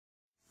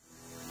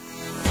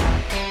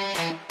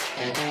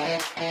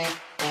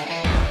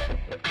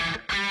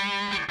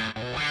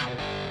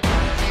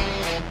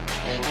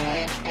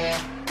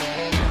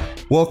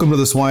Welcome to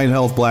the Swine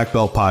Health Black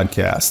Belt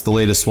Podcast, the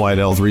latest swine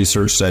health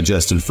research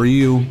digested for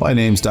you. My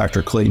name's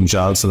Dr. Clayton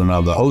Johnson, and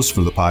I'm the host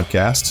for the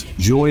podcast.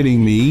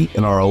 Joining me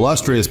in our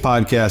illustrious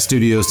podcast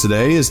studios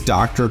today is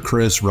Dr.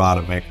 Chris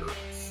Rademacher.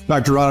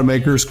 Dr.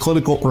 Rademacher is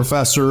clinical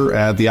professor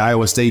at the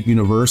Iowa State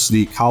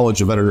University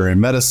College of Veterinary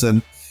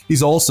Medicine.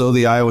 He's also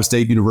the Iowa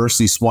State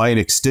University Swine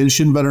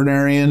Extension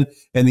Veterinarian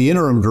and the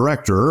interim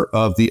director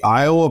of the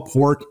Iowa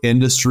Pork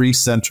Industry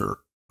Center.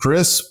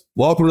 Chris,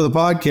 welcome to the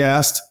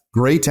podcast.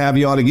 Great to have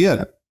you on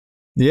again.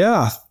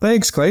 Yeah,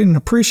 thanks, Clayton.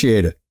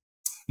 Appreciate it.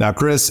 Now,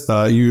 Chris,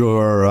 you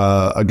are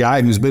a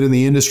guy who's been in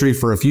the industry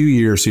for a few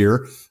years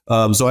here.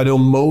 So I know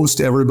most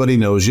everybody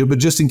knows you, but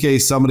just in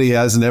case somebody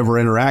hasn't ever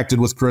interacted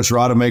with Chris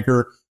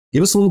Rademacher,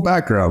 give us a little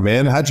background,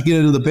 man. How'd you get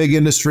into the pig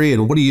industry,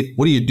 and what do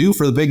you do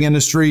for the pig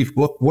industry?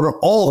 What are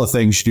all the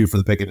things you do for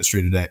the pig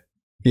industry today?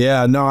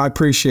 Yeah, no, I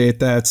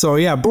appreciate that. So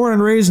yeah, born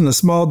and raised in a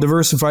small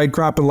diversified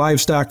crop and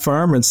livestock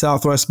farm in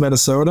southwest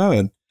Minnesota,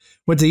 and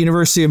went to the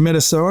University of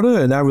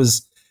Minnesota. And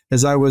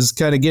as I was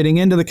kind of getting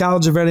into the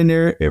College of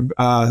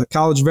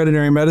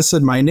Veterinary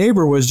Medicine, my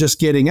neighbor was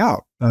just getting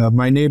out.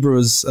 My neighbor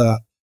was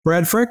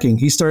Brad Frecking.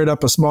 He started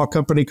up a small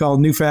company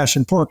called New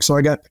Fashion Pork. So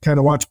I got to kind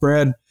of watch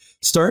Brad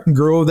start and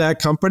grow that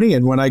company.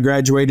 And when I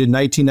graduated in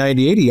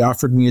 1998, he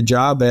offered me a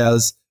job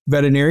as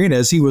veterinarian,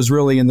 as he was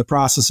really in the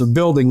process of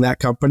building that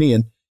company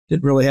and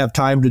didn't really have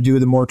time to do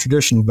the more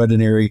traditional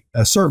veterinary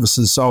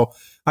services. So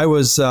I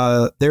was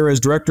there as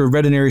director of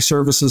veterinary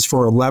services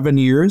for 11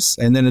 years.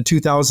 And then in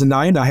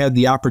 2009, I had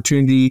the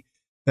opportunity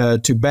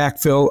to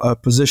backfill a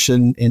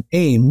position in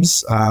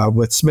Ames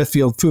with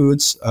Smithfield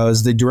Foods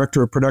as the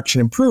director of production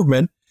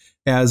improvement,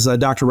 as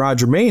Dr.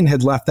 Roger Main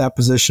had left that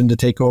position to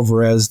take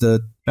over as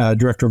the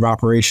director of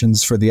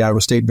operations for the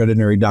Iowa State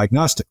Veterinary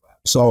Diagnostic Lab.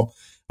 So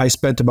I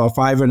spent about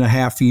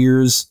 5.5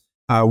 years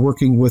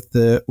working with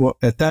what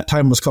at that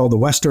time was called the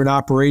Western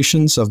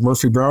operations of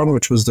Murphy Brown,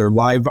 which was their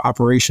live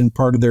operation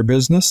part of their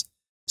business.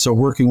 So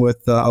working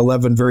with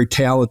 11 very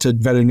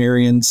talented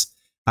veterinarians,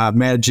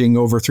 managing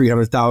over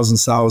 300,000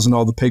 sows and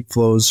all the pig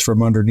flows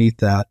from underneath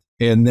that.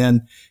 And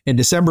then in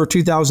December of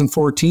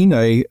 2014,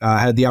 I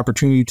had the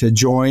opportunity to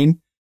join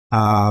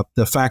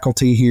the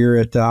faculty here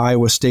at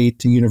Iowa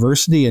State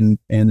University and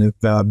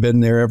have been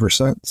there ever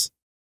since.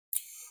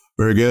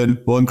 Very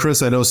good. Well, and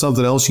Chris, I know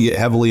something else you get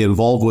heavily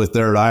involved with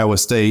there at Iowa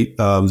State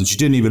that you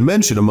didn't even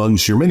mention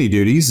amongst your many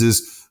duties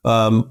is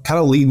kind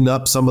of leading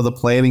up some of the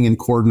planning and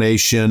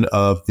coordination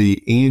of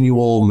the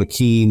annual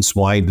McKean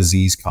Swine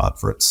Disease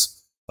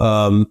Conference.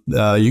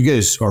 You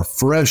guys are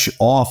fresh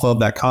off of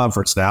that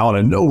conference now, and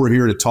I know we're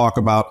here to talk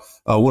about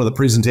one of the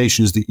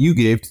presentations that you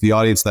gave to the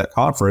audience at that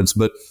conference,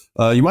 but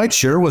you might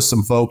share with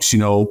some folks,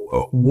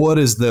 what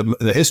is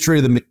the history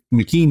of the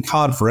McKean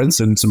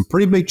Conference and some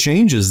pretty big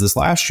changes this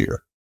last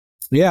year.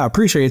 Yeah, I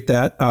appreciate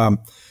that.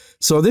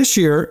 So this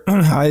year,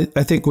 I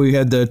think we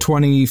had the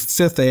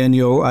 25th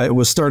annual. It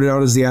was started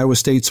out as the Iowa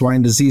State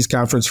Swine Disease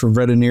Conference for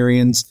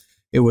Veterinarians.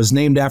 It was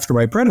named after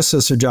my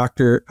predecessor,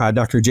 Dr.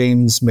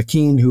 James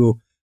McKean, who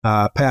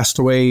passed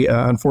away,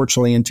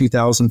 unfortunately, in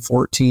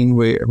 2014.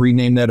 We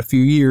renamed that a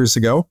few years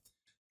ago.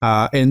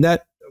 And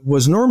that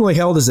was normally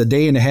held as a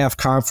day-and-a-half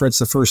conference,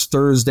 the first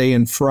Thursday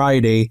and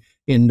Friday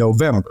in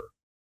November.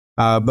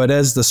 But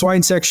as the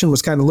swine section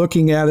was kind of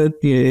looking at it,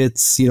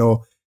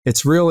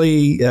 it's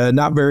really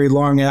not very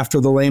long after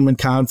the layman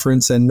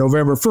conference, and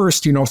November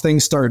 1st,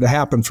 things started to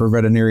happen for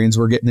veterinarians.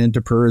 We're getting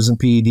into PRRS and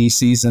PED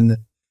season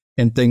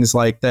and things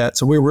like that.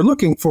 So we were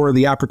looking for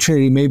the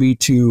opportunity maybe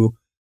to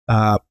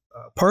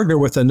partner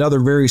with another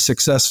very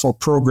successful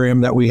program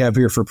that we have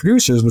here for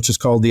producers, which is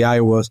called the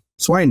Iowa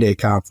Swine Day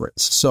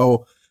Conference.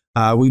 So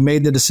we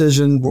made the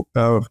decision,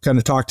 kind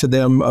of talked to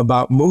them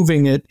about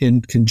moving it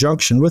in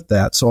conjunction with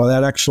that. So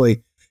that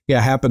actually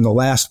happened the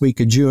last week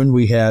of June.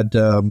 We had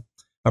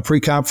a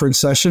pre-conference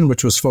session,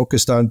 which was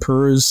focused on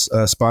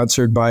PRRS,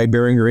 sponsored by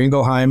Boehringer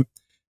Ingelheim,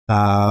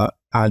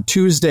 on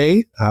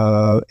Tuesday.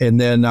 And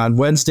then on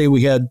Wednesday,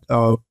 we had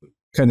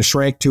kind of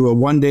shrank to a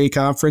one-day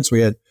conference.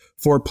 We had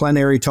 4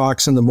 plenary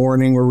talks in the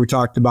morning where we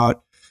talked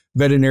about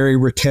veterinary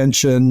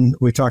retention.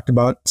 We talked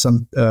about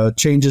some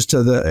changes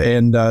to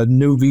the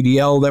new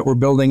VDL that we're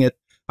building at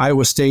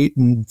Iowa State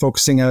and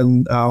focusing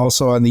on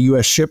also on the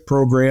U.S. SHIP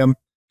program.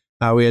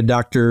 We had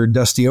Dr.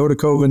 Dusty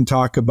Odekoven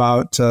talk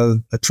about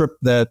a trip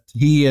that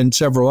he and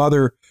several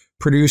other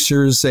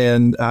producers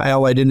and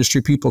allied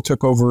industry people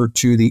took over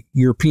to the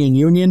European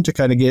Union to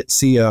kind of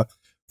see a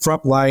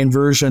frontline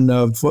version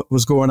of what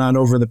was going on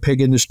over in the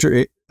pig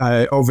industry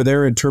over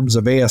there in terms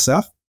of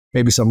ASF,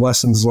 maybe some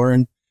lessons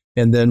learned.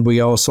 And then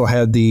we also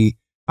had the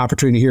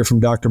opportunity to hear from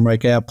Dr.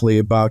 Mike Apley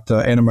about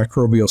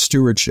antimicrobial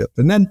stewardship.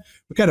 And then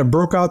we kind of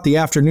broke out the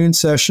afternoon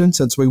session.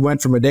 Since we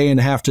went from a day and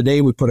a half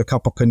today, we put a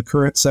couple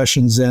concurrent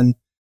sessions in.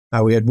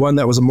 We had one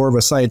that was more of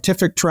a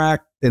scientific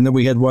track, and then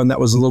we had one that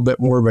was a little bit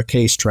more of a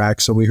case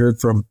track. So we heard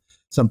from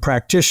some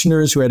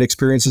practitioners who had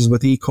experiences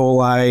with E.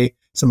 coli,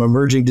 some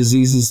emerging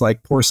diseases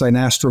like porcine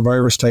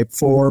astrovirus type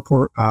 4,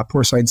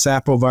 porcine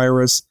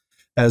sapovirus,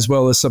 as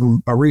well as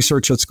some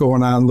research that's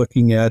going on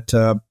looking at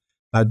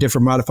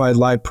different modified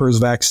live PRRS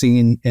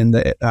vaccine and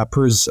the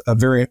PRRS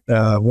variant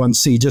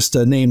 1C, just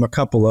to name a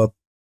couple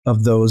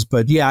of those.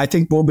 But yeah, I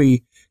think we'll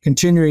be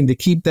continuing to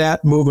keep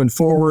that moving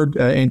forward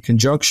in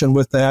conjunction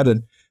with that.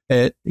 And,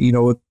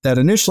 that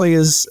initially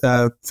is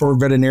for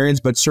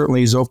veterinarians, but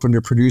certainly is open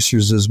to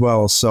producers as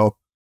well. So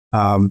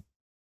I'd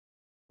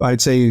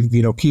say,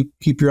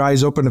 keep your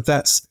eyes open. If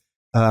that's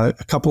a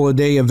couple of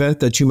day event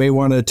that you may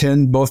want to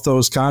attend both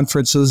those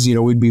conferences,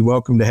 we'd be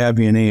welcome to have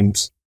you in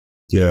Ames.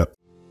 Yeah.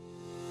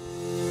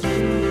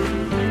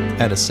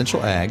 At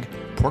Essential Ag,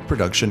 pork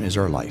production is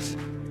our life.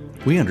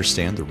 We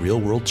understand the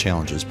real-world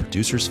challenges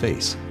producers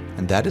face,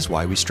 and that is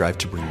why we strive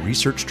to bring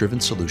research-driven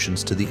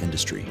solutions to the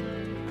industry.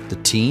 The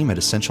team at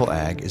Essential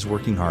Ag is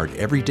working hard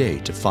every day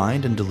to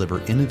find and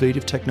deliver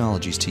innovative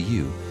technologies to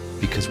you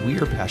because we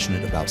are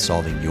passionate about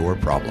solving your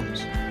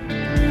problems.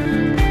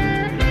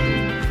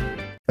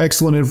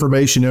 Excellent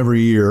information every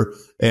year.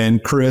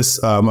 And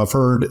Chris, I've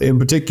heard in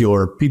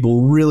particular,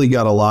 people really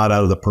got a lot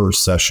out of the PRRS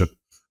session.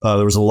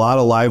 There was a lot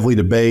of lively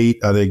debate.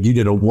 I think you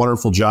did a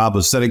wonderful job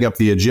of setting up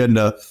the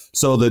agenda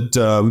so that,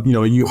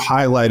 you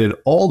highlighted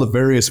all the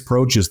various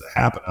approaches that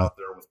happen out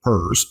there with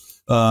PRRS,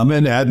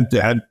 and had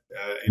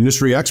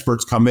industry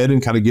experts come in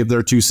and kind of give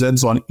their 2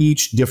 cents on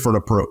each different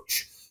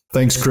approach.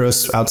 Thanks,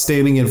 Chris.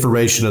 Outstanding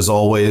information as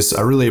always.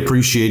 I really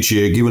appreciate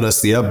you giving us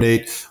the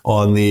update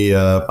on the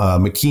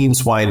McKean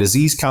Swine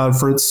Disease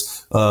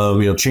Conference.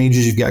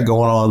 Changes you've got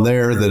going on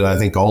there that I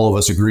think all of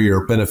us agree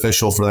are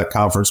beneficial for that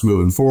conference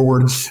moving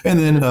forward. And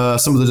then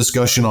some of the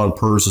discussion on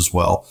PRRS as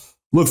well.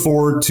 Look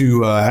forward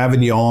to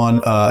having you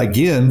on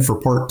again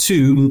for part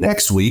 2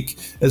 next week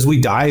as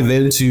we dive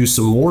into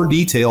some more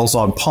details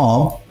on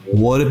POMP,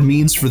 what it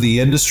means for the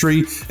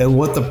industry, and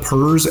what the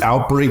PRRS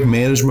Outbreak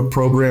Management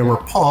Program, or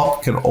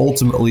POMP, can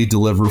ultimately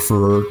deliver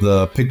for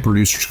the pig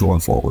producers going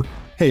forward.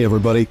 Hey,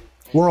 everybody.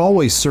 We're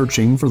always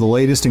searching for the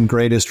latest and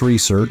greatest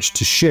research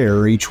to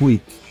share each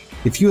week.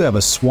 If you have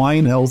a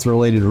swine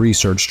health-related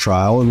research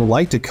trial and would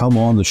like to come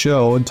on the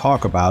show and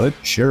talk about it,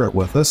 share it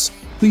with us,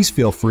 please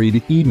feel free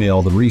to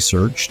email the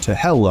research to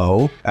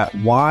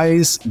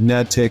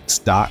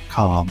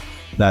hello@wisenetics.com.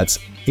 That's